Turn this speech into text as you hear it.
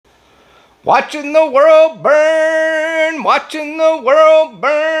Watching the world burn, watching the world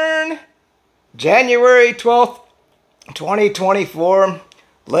burn. January 12th, 2024.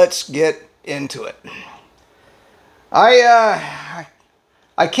 Let's get into it. I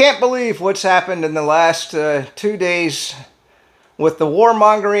can't believe what's happened in the last 2 days with the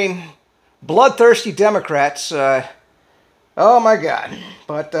warmongering, bloodthirsty Democrats. Oh my God.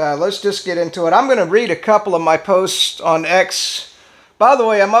 But let's just get into it. I'm going to read a couple of my posts on X. By the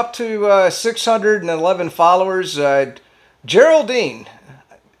way, I'm up to 611 followers. Geraldine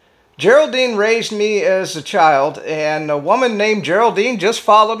raised me as a child, and a woman named Geraldine just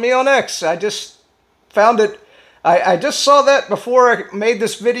followed me on X. I just found it. I just saw that before I made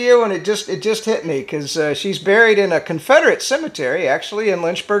this video, and it just hit me because she's buried in a Confederate cemetery, actually in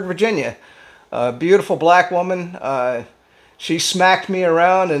Lynchburg, Virginia. A beautiful black woman. She smacked me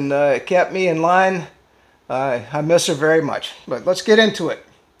around and kept me in line. I miss her very much, but let's get into it.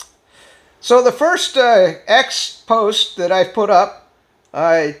 So the first X post that I put up,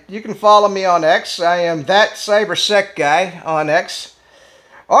 you can follow me on X. I am ThatCyberSecurityGuy on X.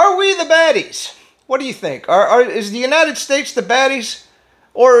 Are we the baddies? What do you think? Is the United States the baddies?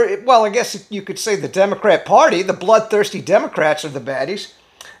 Or, well, I guess you could say the Democrat Party, the bloodthirsty Democrats are the baddies.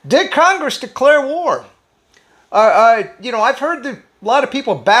 Did Congress declare war? You know, I've heard a lot of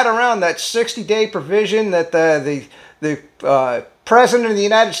people bat around that 60-day provision that the President of the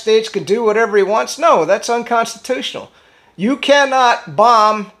United States can do whatever he wants. No, that's unconstitutional. You cannot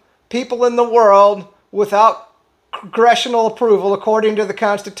bomb people in the world without congressional approval according to the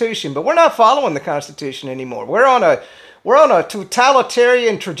Constitution. But we're not following the Constitution anymore. We're on a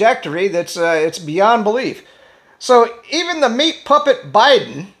totalitarian trajectory that's it's beyond belief. So even the meat puppet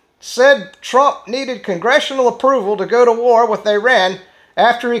Biden said Trump needed congressional approval to go to war with Iran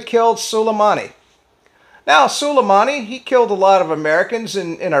after he killed Soleimani. Now, Soleimani, he killed a lot of Americans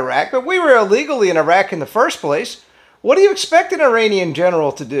in Iraq, but we were illegally in Iraq in the first place. What do you expect an Iranian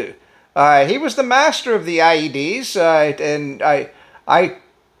general to do? He was the master of the IEDs, and I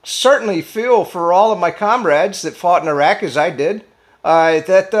certainly feel for all of my comrades that fought in Iraq, as I did,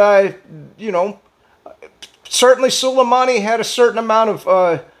 you know, certainly Soleimani had a certain amount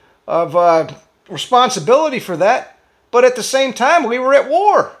of responsibility for that, but at the same time, we were at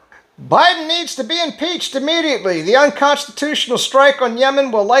war. Biden needs to be impeached immediately. The unconstitutional strike on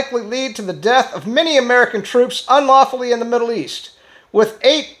Yemen will likely lead to the death of many American troops unlawfully in the Middle East. With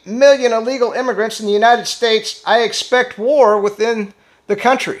 8 million illegal immigrants in the United States, I expect war within the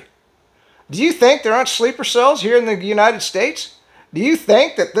country. Do you think there aren't sleeper cells here in the United States? Do you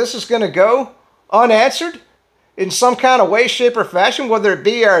think that this is going to go unanswered in some kind of way, shape, or fashion, whether it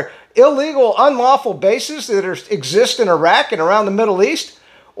be our illegal, unlawful bases that exist in Iraq and around the Middle East,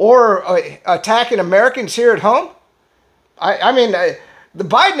 or attacking Americans here at home? I mean, the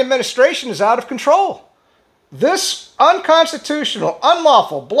Biden administration is out of control. This unconstitutional,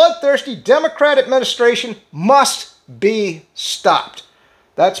 unlawful, bloodthirsty Democrat administration must be stopped.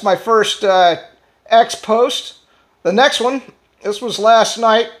 That's my first X post. The next one, this was last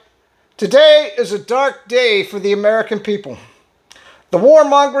night. Today is a dark day for the American people. The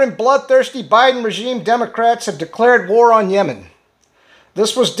warmongering, bloodthirsty Biden regime Democrats have declared war on Yemen.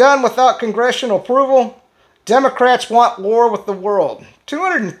 This was done without congressional approval. Democrats want war with the world.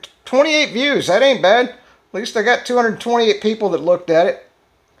 228 views, that ain't bad. At least I got 228 people that looked at it.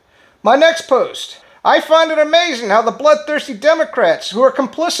 My next post. I find it amazing how the bloodthirsty Democrats who are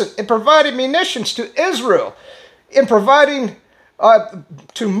complicit in providing munitions to Israel, in providing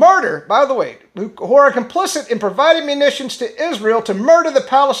to murder, by the way, who are complicit in providing munitions to Israel to murder the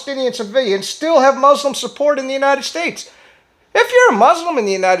Palestinian civilians, still have Muslim support in the United States. If you're a Muslim in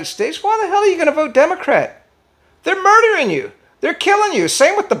the United States, why the hell are you going to vote Democrat? They're murdering you. They're killing you.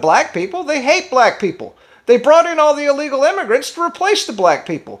 Same with the black people. They hate black people. They brought in all the illegal immigrants to replace the black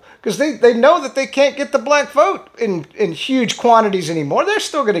people because they know that they can't get the black vote in huge quantities anymore. They're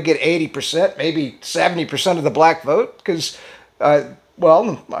still going to get 80%, maybe 70% of the black vote because,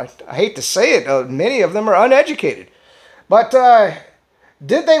 well, I hate to say it, many of them are uneducated. But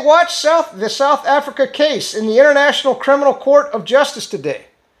did they watch the South Africa case in the International Criminal Court of Justice today?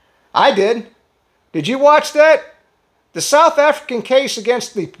 I did. Did you watch that? The South African case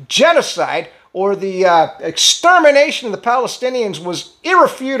against the genocide or the extermination of the Palestinians was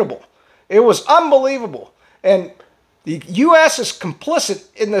irrefutable. It was unbelievable. And the U.S. is complicit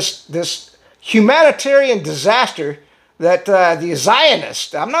in this humanitarian disaster that the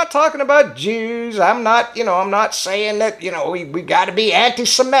Zionists, I'm not talking about Jews, I'm not saying that, we got to be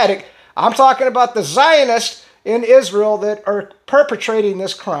anti-Semitic. I'm talking about the Zionists in Israel that are perpetrating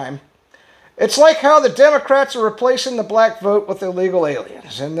this crime. It's like how the Democrats are replacing the black vote with illegal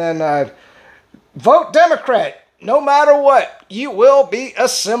aliens. And then Vote Democrat. No matter what, you will be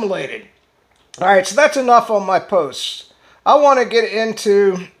assimilated. All right, so that's enough on my posts. I want to get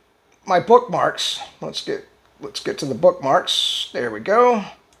into my bookmarks. Let's get to the bookmarks. There we go.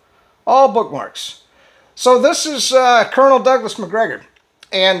 All bookmarks. So this is Colonel Douglas Macgregor,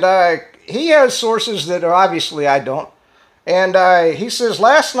 and he has sources that are obviously I don't. And he says,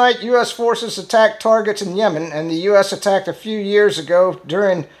 last night U.S. forces attacked targets in Yemen, and the U.S. attacked a few years ago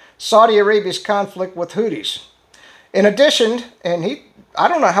during Saudi Arabia's conflict with Houthis. In addition, and I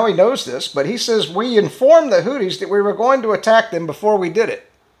don't know how he knows this, but he says, we informed the Houthis that we were going to attack them before we did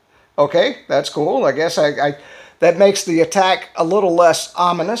it. Okay, that's cool. I guess that makes the attack a little less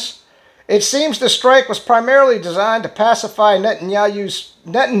ominous. It seems the strike was primarily designed to pacify Netanyahu's,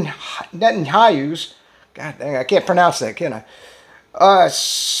 God dang, I can't pronounce that, can I?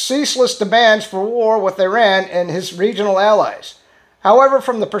 Ceaseless demands for war with Iran and his regional allies. However,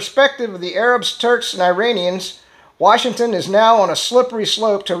 from the perspective of the Arabs, Turks, and Iranians, Washington is now on a slippery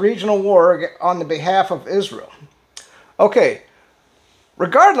slope to regional war on the behalf of Israel. Okay,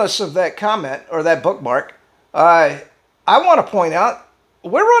 regardless of that comment or that bookmark, I want to point out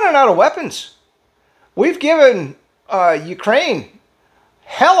we're running out of weapons. We've given Ukraine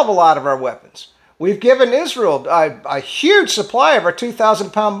hell of a lot of our weapons. We've given Israel a huge supply of our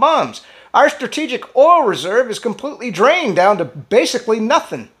 2,000-pound bombs. Our strategic oil reserve is completely drained down to basically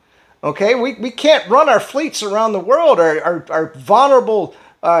nothing. Okay, we can't run our fleets around the world. Our vulnerable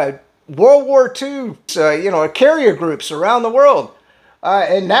World War II, carrier groups around the world.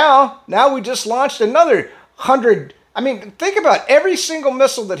 And now we just launched another 100. I mean, think about every single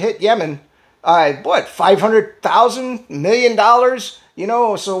missile that hit Yemen. $500,000 million. You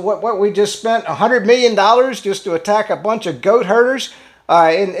know, so what we just spent $100 million just to attack a bunch of goat herders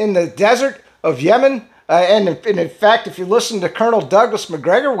in the desert of Yemen. And in fact, if you listen to Colonel Douglas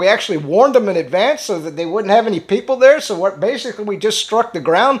Macgregor, we actually warned them in advance so that they wouldn't have any people there. So basically we just struck the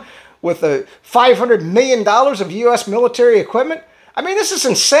ground with $500 million of U.S. military equipment. I mean, this is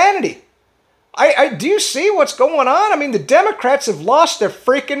insanity. Do you see what's going on? I mean, the Democrats have lost their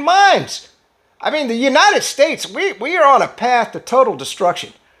freaking minds. I mean, the United States, we are on a path to total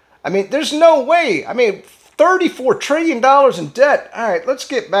destruction. I mean, there's no way. I mean, $34 trillion in debt. All right, let's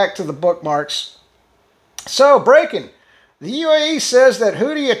get back to the bookmarks. So, breaking. The UAE says that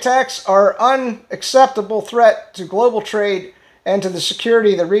Houthi attacks are an unacceptable threat to global trade and to the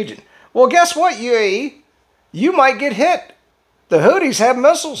security of the region. Well, guess what, UAE? You might get hit. The Houthis have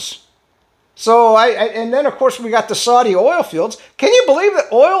missiles. So, and then, of course, we got the Saudi oil fields. Can you believe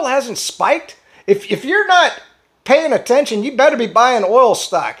that oil hasn't spiked? If you're not paying attention, you better be buying oil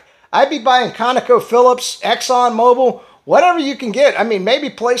stock. I'd be buying ConocoPhillips, ExxonMobil, whatever you can get. I mean, maybe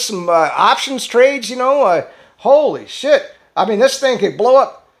play some options trades, you know. Holy shit. I mean, this thing could blow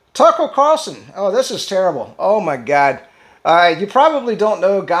up. Tucker Carlson. Oh, this is terrible. Oh, my God. You probably don't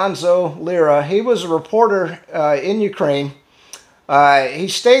know Gonzalo Lira. He was a reporter in Ukraine. He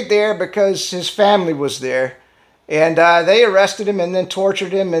stayed there because his family was there. And they arrested him and then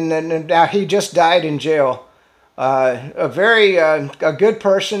tortured him. And then now he just died in jail. A good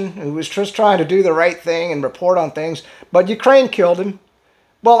person who was just trying to do the right thing and report on things. But Ukraine killed him.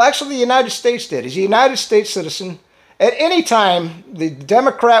 Well, actually, the United States did. He's a United States citizen. At any time, the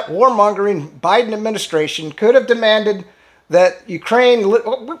Democrat warmongering Biden administration could have demanded that Ukraine...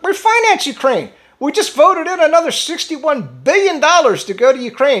 We finance Ukraine. We just voted in another $61 billion to go to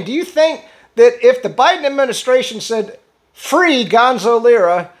Ukraine. Do you think that if the Biden administration said, free Gonzalo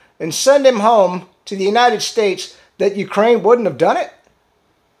Lira and send him home to the United States, that Ukraine wouldn't have done it?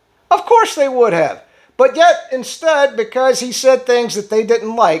 Of course they would have. But yet, instead, because he said things that they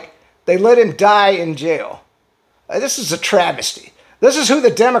didn't like, they let him die in jail. This is a travesty. This is who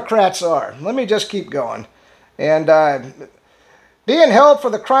the Democrats are. Let me just keep going. And being held for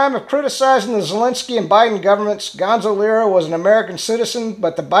the crime of criticizing the Zelensky and Biden governments, Gonzalo Lira was an American citizen,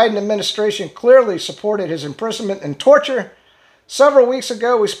 but the Biden administration clearly supported his imprisonment and torture. Several weeks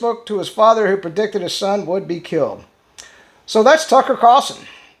ago, we spoke to his father who predicted his son would be killed. So that's Tucker Carlson.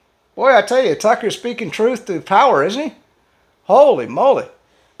 Boy, I tell you, Tucker's speaking truth to power, isn't he? Holy moly.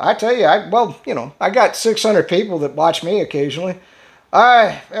 I tell you, I got 600 people that watch me occasionally.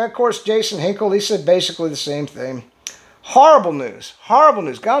 And of course, Jason Hinkle, he said basically the same thing. Horrible news. Horrible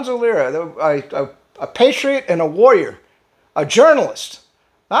news. Gonzalo Lira, a patriot and a warrior. A journalist.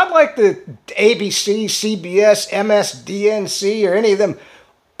 Not like the ABC, CBS, MSDNC, or any of them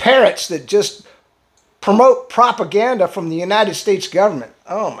parrots that just promote propaganda from the United States government.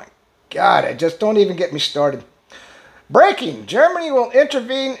 Oh my God, just don't even get me started. Breaking. Germany will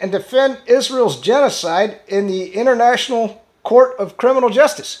intervene and defend Israel's genocide in the International Court of Criminal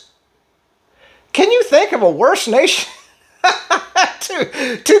Justice. Can you think of a worse nation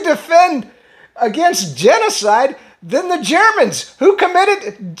to defend against genocide than the Germans, who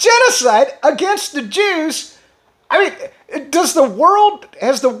committed genocide against the Jews? I mean, has the world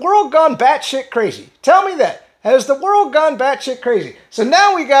gone batshit crazy? Tell me that. Has the world gone batshit crazy? So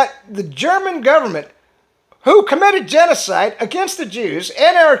now we got the German government, who committed genocide against the Jews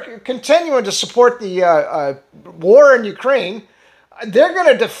and are continuing to support the war in Ukraine. They're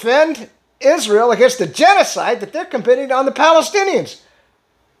going to defend Israel against the genocide that they're committing on the Palestinians.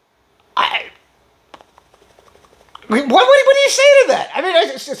 What do you say to that? I mean,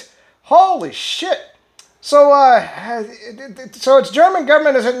 it's just, holy shit. So its German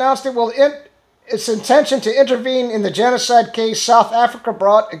government has announced it will its intention to intervene in the genocide case South Africa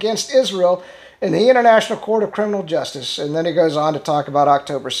brought against Israel in the International Court of Criminal Justice. And then he goes on to talk about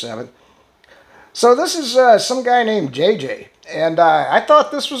October 7th. So this is some guy named JJ. And I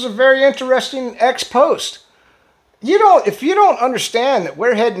thought this was a very interesting ex-post. If you don't understand that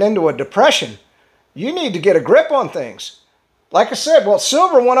we're heading into a depression, you need to get a grip on things. Like I said, well,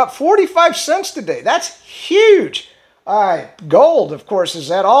 silver went up 45 cents today. That's huge. Gold, of course,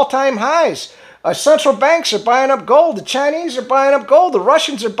 is at all-time highs. Central banks are buying up gold. The Chinese are buying up gold. The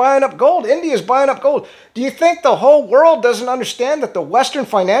Russians are buying up gold. India is buying up gold. Do you think the whole world doesn't understand that the Western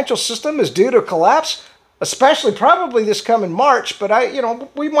financial system is due to collapse? Especially probably this coming March, but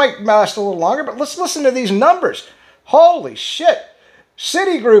we might last a little longer. But let's listen to these numbers. Holy shit.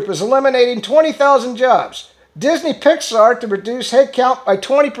 Citigroup is eliminating 20,000 jobs. Disney Pixar to reduce headcount by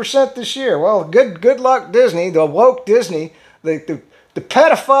 20% this year. Well, good luck, Disney, the woke Disney, the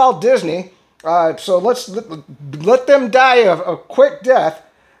pedophile Disney. So let them die a quick death.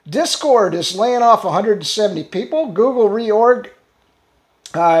 Discord is laying off 170 people. Google reorg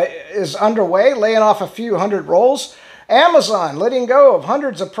is underway, laying off a few hundred roles. Amazon letting go of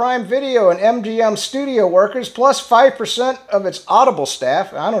hundreds of Prime Video and MGM studio workers, plus 5% of its Audible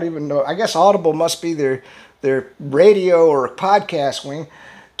staff. I don't even know. I guess Audible must be their radio or podcast wing.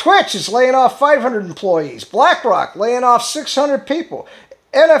 Twitch is laying off 500 employees. BlackRock laying off 600 people.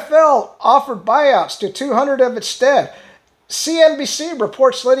 NFL offered buyouts to 200 of its staff. CNBC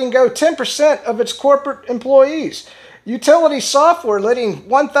reports letting go 10% of its corporate employees. Utility Software letting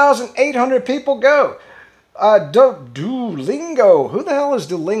 1,800 people go. Duolingo. Who the hell is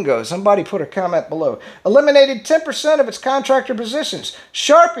Duolingo? Somebody put a comment below. Eliminated 10% of its contractor positions.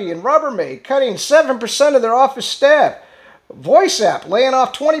 Sharpie and Rubbermaid cutting 7% of their office staff. VoiceApp laying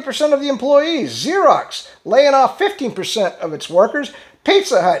off 20% of the employees. Xerox laying off 15% of its workers.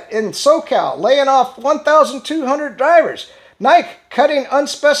 Pizza Hut in SoCal laying off 1,200 drivers. Nike cutting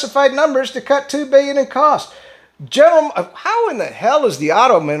unspecified numbers to cut $2 billion in costs. How in the hell is the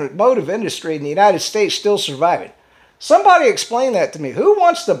automotive industry in the United States still surviving? Somebody explain that to me. Who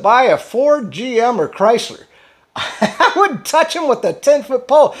wants to buy a Ford, GM, or Chrysler? I wouldn't touch them with a 10-foot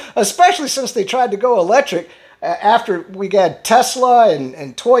pole, especially since they tried to go electric after we got Tesla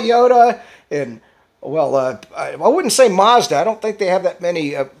and Toyota and, well, I wouldn't say Mazda. I don't think they have that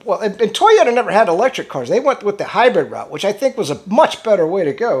many. And Toyota never had electric cars. They went with the hybrid route, which I think was a much better way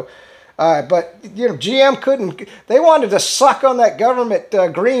to go. But GM couldn't. They wanted to suck on that government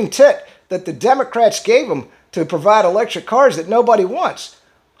green tit that the Democrats gave them to provide electric cars that nobody wants.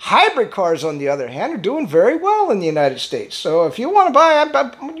 Hybrid cars, on the other hand, are doing very well in the United States. So if you want to buy,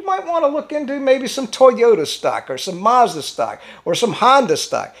 you might want to look into maybe some Toyota stock or some Mazda stock or some Honda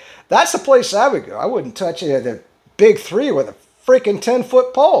stock. That's the place I would go. I wouldn't touch the big three with a freaking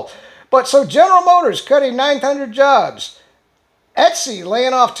 10-foot pole. But so General Motors cutting 900 jobs. Etsy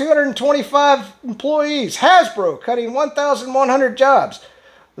laying off 225 employees. Hasbro cutting 1,100 jobs.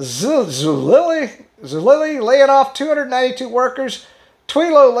 Zulily laying off 292 workers.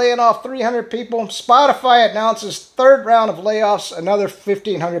 Twilio laying off 300 people. Spotify announces third round of layoffs. Another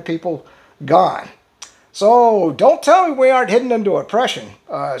 1,500 people gone. So don't tell me we aren't heading into a depression.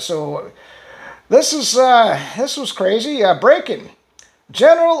 So this was crazy. Breaking.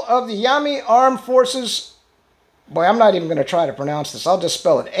 General of the Yemen Armed Forces. Boy, I'm not even going to try to pronounce this. I'll just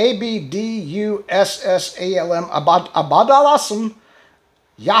spell it. Abdussalem Abadalasm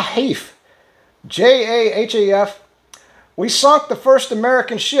Yahif. Jahaf. We sunk the first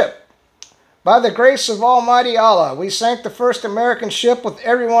American ship. By the grace of Almighty Allah, we sank the first American ship with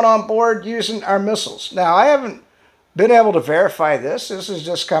everyone on board using our missiles. Now, I haven't been able to verify this. This is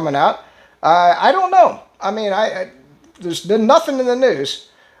just coming out. I don't know. I mean, there's been nothing in the news.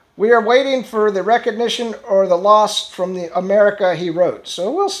 We are waiting for the recognition or the loss from the America he wrote. So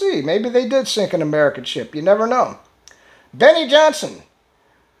we'll see. Maybe they did sink an American ship. You never know. Benny Johnson.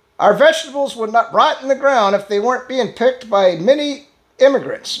 Our vegetables would not rot in the ground if they weren't being picked by many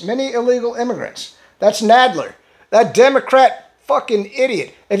immigrants, many illegal immigrants. That's Nadler, that Democrat fucking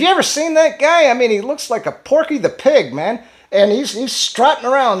idiot. Have you ever seen that guy? I mean, he looks like a Porky the Pig, man. And he's strutting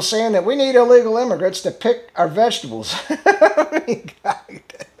around saying that we need illegal immigrants to pick our vegetables. I mean,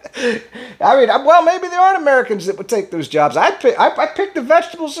 well, maybe there aren't Americans that would take those jobs. I pick the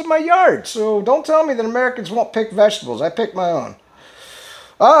vegetables in my yard, so don't tell me that Americans won't pick vegetables. I pick my own.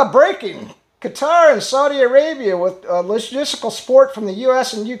 Breaking. Qatar and Saudi Arabia with logistical support from the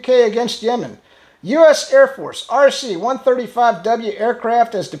U.S. and U.K. against Yemen. U.S. Air Force RC-135W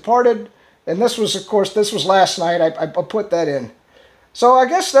aircraft has departed. And this was, of course, this was last night. I put that in. So I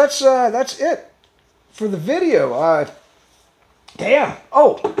guess that's it for the video. Damn.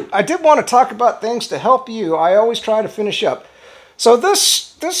 Oh, I did want to talk about things to help you. I always try to finish up. So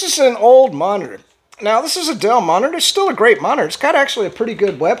this is an old monitor. Now, this is a Dell monitor. It's still a great monitor. It's got actually a pretty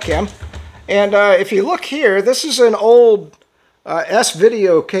good webcam. And if you look here, this is an old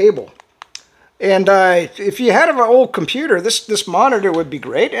S-video cable. And if you had an old computer, this monitor would be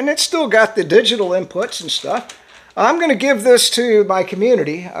great. And it's still got the digital inputs and stuff. I'm going to give this to my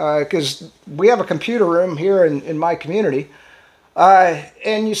community because we have a computer room here in my community.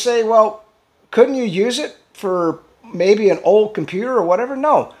 And you say, well, couldn't you use it for maybe an old computer or whatever?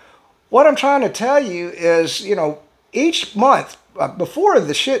 No. What I'm trying to tell you is, you know, each month before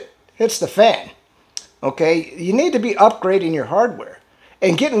the shit hits the fan, okay, you need to be upgrading your hardware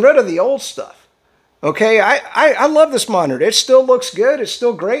and getting rid of the old stuff. Okay, I love this monitor. It still looks good. It's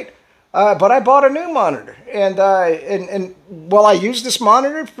still great. But I bought a new monitor. And well, I use this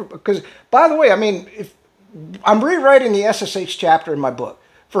monitor because, by the way, I mean, if I'm rewriting the SSH chapter in my book,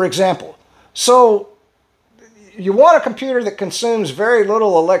 for example. So you want a computer that consumes very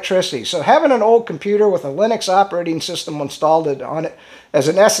little electricity. So having an old computer with a Linux operating system installed on it as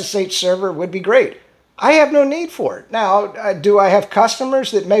an SSH server would be great. I have no need for it. Now, do I have customers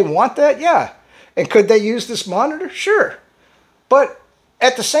that may want that? Yeah. And could they use this monitor? Sure. But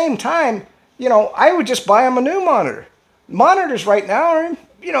at the same time, you know, I would just buy them a new monitor. Monitors right now are,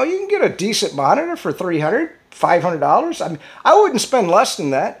 you know, you can get a decent monitor for $300, $500. I mean, I wouldn't spend less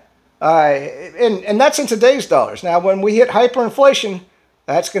than that. And that's in today's dollars. Now, when we hit hyperinflation,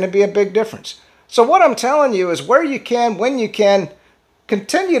 that's going to be a big difference. So what I'm telling you is where you can, when you can,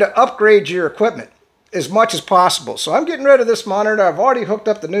 continue to upgrade your equipment as much as possible. So I'm getting rid of this monitor. I've already hooked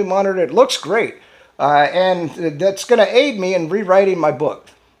up the new monitor. It looks great. And that's going to aid me in rewriting my book.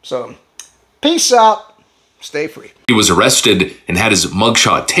 So peace out. Stay free. He was arrested and had his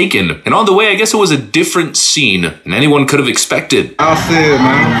mugshot taken. And on the way, I guess it was a different scene than anyone could have expected. I'll see it,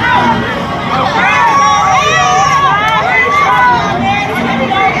 man.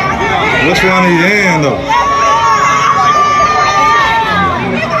 Which one are you in, though?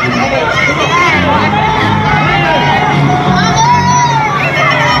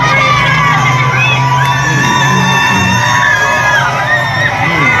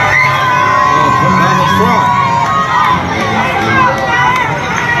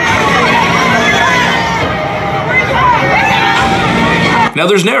 Now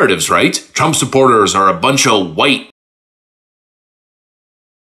there's narratives, right? Trump supporters are a bunch of white